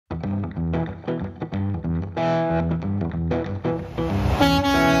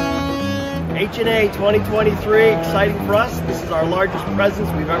HNA 2023, exciting for us. This is our largest presence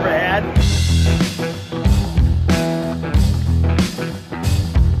we've ever had.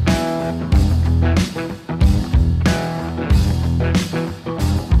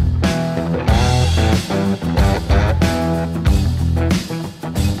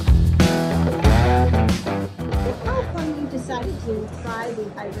 To try the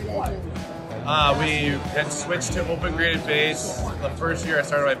hybrid edges? We had switched to open graded base. The first year I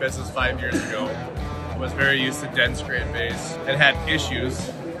started my business 5 years ago. I was very used to dense graded base and had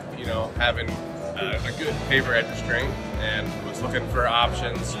issues, you know, having a good paver edge restraint, and was looking for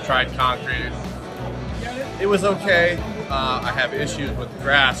options. Tried concrete. It was okay. I have issues with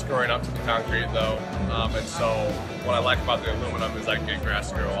grass growing up to the concrete though, and so what I like about the aluminum is I can get grass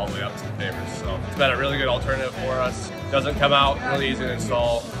to grow all the way up to the pavers. So it's been a really good alternative for us. Doesn't come out really easy to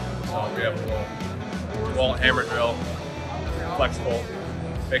install, so we have a little hammer drill, flexible,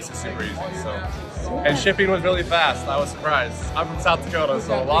 makes it super easy. So, and shipping was really fast. I was surprised. I'm from South Dakota,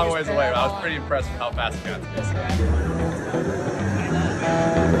 so a long ways away, but I was pretty impressed with how fast it got to me.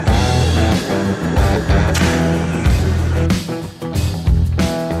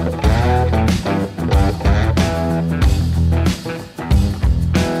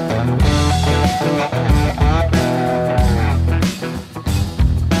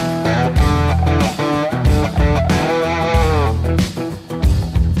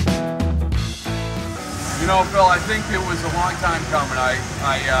 You know, Phil, I think it was a long time coming. I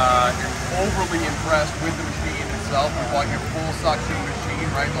am overly impressed with the machine itself. We bought your full suction machine,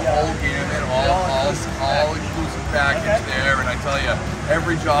 right? The whole gamut, all inclusive package there. And I tell you,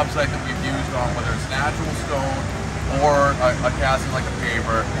 every job site that we've used on, whether it's natural stone or a casting like a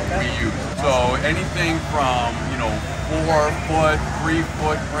paver, we use. So anything from, you know, 4-foot,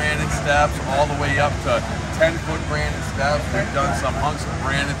 3-foot granite steps, all the way up to 10-foot granite steps. We've done some hunks of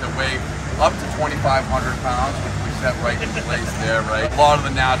granite that weigh up to 2,500 pounds, which we set right in place there, right? A lot of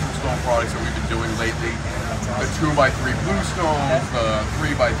the natural stone products that we've been doing lately, the 2x3 blue stones, the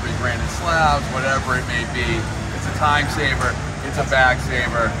 3x3 granite slabs, whatever it may be, it's a time saver, it's a bag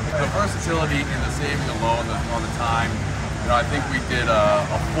saver. The versatility and the saving alone on the time, you know, I think we did a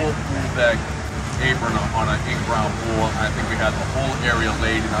full pool deck apron on an in-ground pool, and I think we had the whole area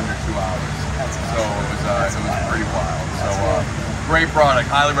laid in under 2 hours. So it was pretty wild. So great product,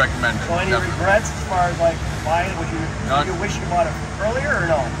 highly recommend it. So any regrets as far as like buying it? Would you wish you bought it earlier or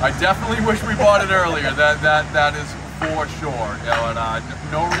no? I definitely wish we bought it earlier. That is for sure. You know, and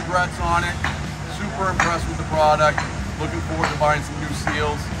no regrets on it. Super impressed with the product. Looking forward to buying some new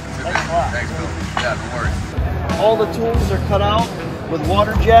seals. Thanks a lot. Thanks, Phil. Yeah, no worries. All the tools are cut out with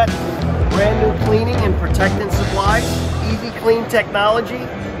water jet, brand new cleaning and protectant supplies, easy clean technology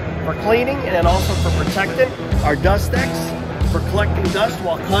for cleaning and then also for protectant. Our dust X for collecting dust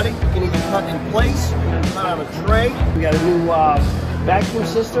while cutting. You can either cut in place, cut on a tray. We got a new vacuum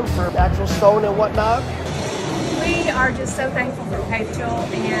system for natural stone and whatnot. We are just so thankful for Pave Tool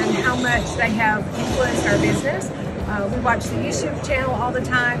and how much they have influenced our business. We watch the YouTube channel all the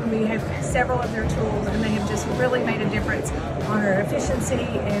time. We have several of their tools and they have just really made a difference on our efficiency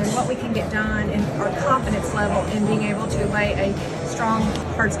and what we can get done and our confidence level in being able to lay a strong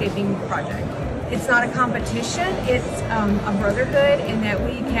hardscaping project. It's not a competition, it's a brotherhood in that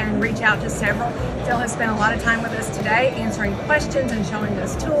we can reach out to several. Phil has spent a lot of time with us today answering questions and showing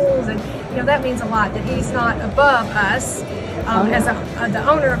us tools, and you know that means a lot that he's not above us as the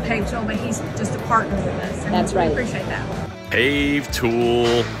owner of Pave Tool, but he's just a partner with us. And that's right. We appreciate that. Pave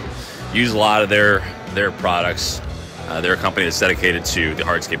Tool, use a lot of their products. They're a company that's dedicated to the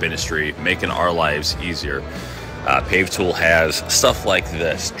hardscape industry, making our lives easier. Pave Tool has stuff like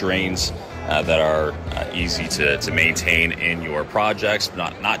this, drains that are easy to maintain in your projects,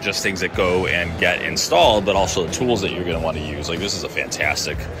 not just things that go and get installed, but also the tools that you're going to want to use. Like this is a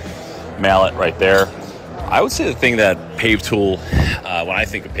fantastic mallet right there. I would say the thing that Pave Tool, when I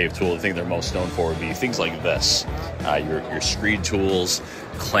think of Pave Tool, the thing they're most known for would be things like this. Your screed tools,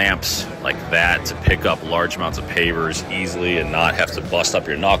 clamps like that to pick up large amounts of pavers easily and not have to bust up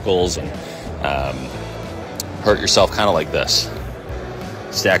your knuckles and hurt yourself, kind of like this.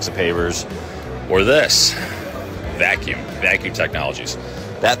 Stacks of pavers, or this, vacuum technologies.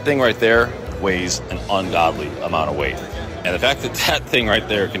 That thing right there weighs an ungodly amount of weight. And the fact that that thing right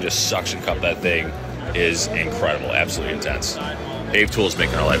there can just suction cup that thing is incredible, absolutely intense. Pave Tool is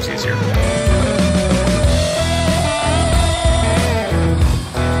making our lives easier.